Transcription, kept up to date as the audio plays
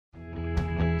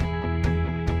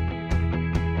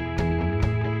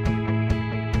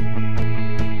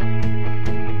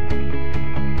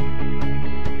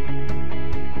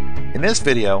In this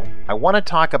video, I want to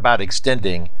talk about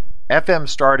extending FM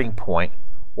starting point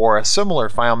or a similar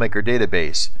FileMaker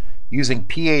database using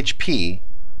PHP,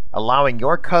 allowing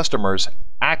your customers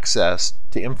access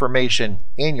to information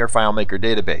in your FileMaker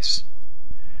database.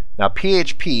 Now,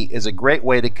 PHP is a great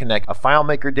way to connect a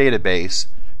FileMaker database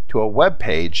to a web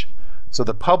page so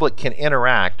the public can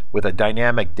interact with a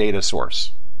dynamic data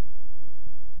source.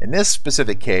 In this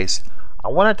specific case, I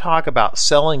want to talk about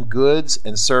selling goods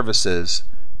and services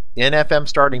in FM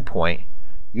starting point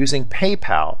using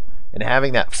PayPal and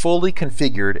having that fully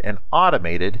configured and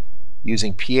automated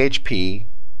using PHP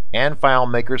and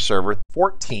FileMaker Server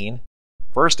 14.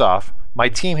 First off, my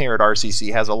team here at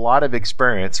RCC has a lot of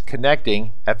experience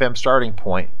connecting FM starting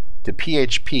point to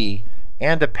PHP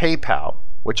and to PayPal,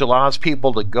 which allows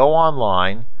people to go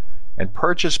online and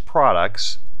purchase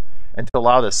products and to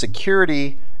allow the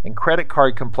security and credit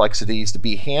card complexities to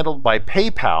be handled by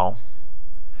PayPal.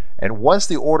 And once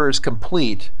the order is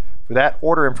complete, for that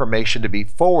order information to be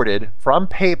forwarded from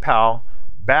PayPal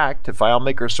back to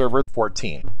FileMaker Server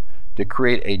 14 to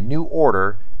create a new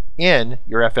order in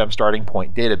your FM starting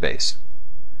point database.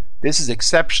 This is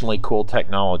exceptionally cool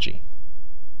technology.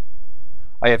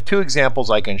 I have two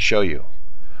examples I can show you.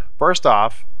 First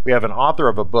off, we have an author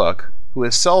of a book who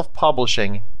is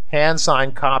self-publishing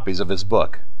hand-signed copies of his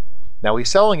book. Now, he's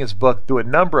selling his book through a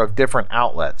number of different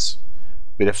outlets.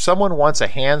 But if someone wants a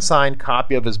hand-signed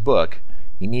copy of his book,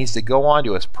 he needs to go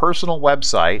onto his personal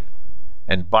website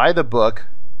and buy the book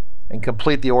and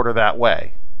complete the order that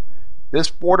way.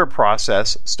 This order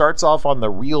process starts off on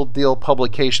the Real Deal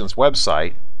Publications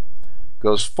website,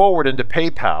 goes forward into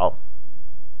PayPal,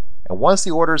 and once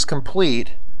the order is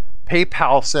complete,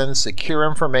 PayPal sends secure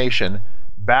information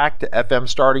back to FM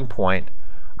starting point,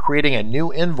 creating a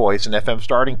new invoice in FM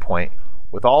starting point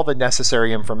with all the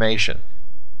necessary information.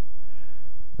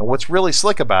 And what's really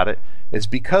slick about it is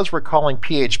because we're calling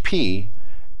PHP,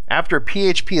 after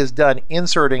PHP is done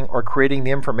inserting or creating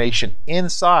the information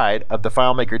inside of the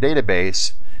FileMaker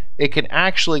database, it can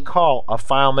actually call a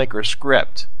FileMaker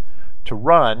script to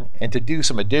run and to do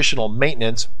some additional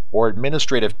maintenance or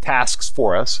administrative tasks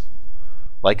for us,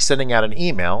 like sending out an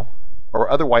email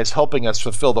or otherwise helping us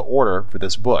fulfill the order for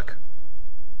this book.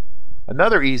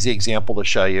 Another easy example to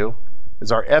show you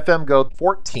is our FMGO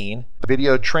 14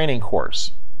 video training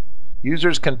course.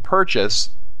 Users can purchase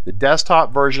the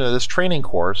desktop version of this training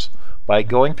course by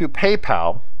going through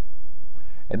PayPal,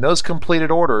 and those completed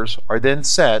orders are then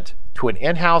sent to an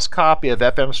in-house copy of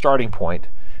FM starting point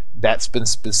that's been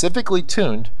specifically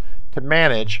tuned to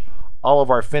manage all of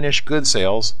our finished goods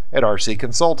sales at RC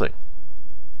Consulting.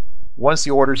 Once the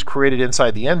order is created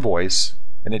inside the invoice,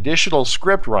 an additional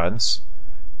script runs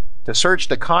to search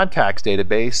the contacts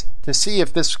database to see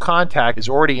if this contact is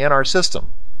already in our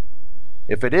system.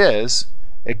 If it is,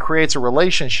 it creates a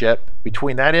relationship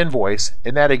between that invoice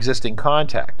and that existing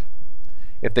contact.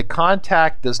 If the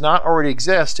contact does not already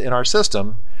exist in our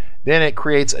system, then it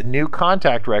creates a new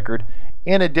contact record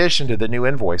in addition to the new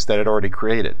invoice that it already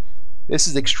created. This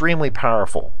is extremely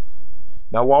powerful.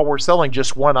 Now, while we're selling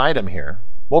just one item here,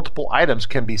 multiple items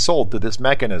can be sold through this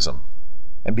mechanism.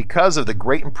 And because of the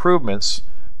great improvements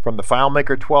from the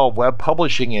FileMaker 12 web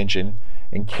publishing engine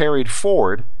and carried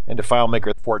forward into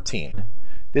FileMaker 14,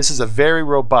 this is a very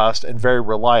robust and very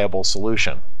reliable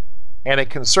solution. And it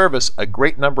can service a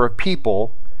great number of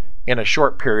people in a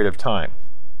short period of time.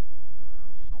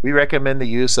 We recommend the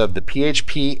use of the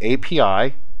PHP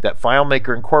API that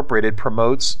FileMaker Incorporated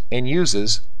promotes and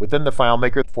uses within the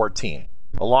FileMaker 14.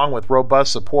 Along with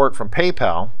robust support from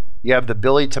PayPal, you have the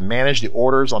ability to manage the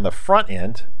orders on the front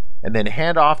end and then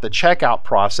hand off the checkout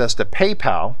process to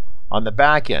PayPal on the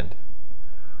back end.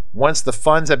 Once the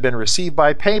funds have been received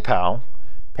by PayPal,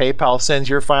 PayPal sends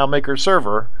your FileMaker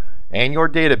server and your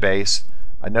database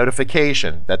a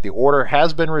notification that the order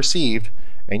has been received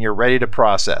and you're ready to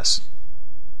process.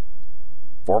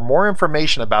 For more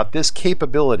information about this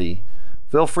capability,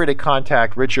 feel free to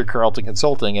contact Richard Carlton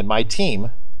Consulting and my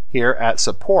team here at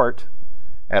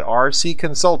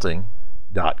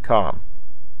support@rcconsulting.com.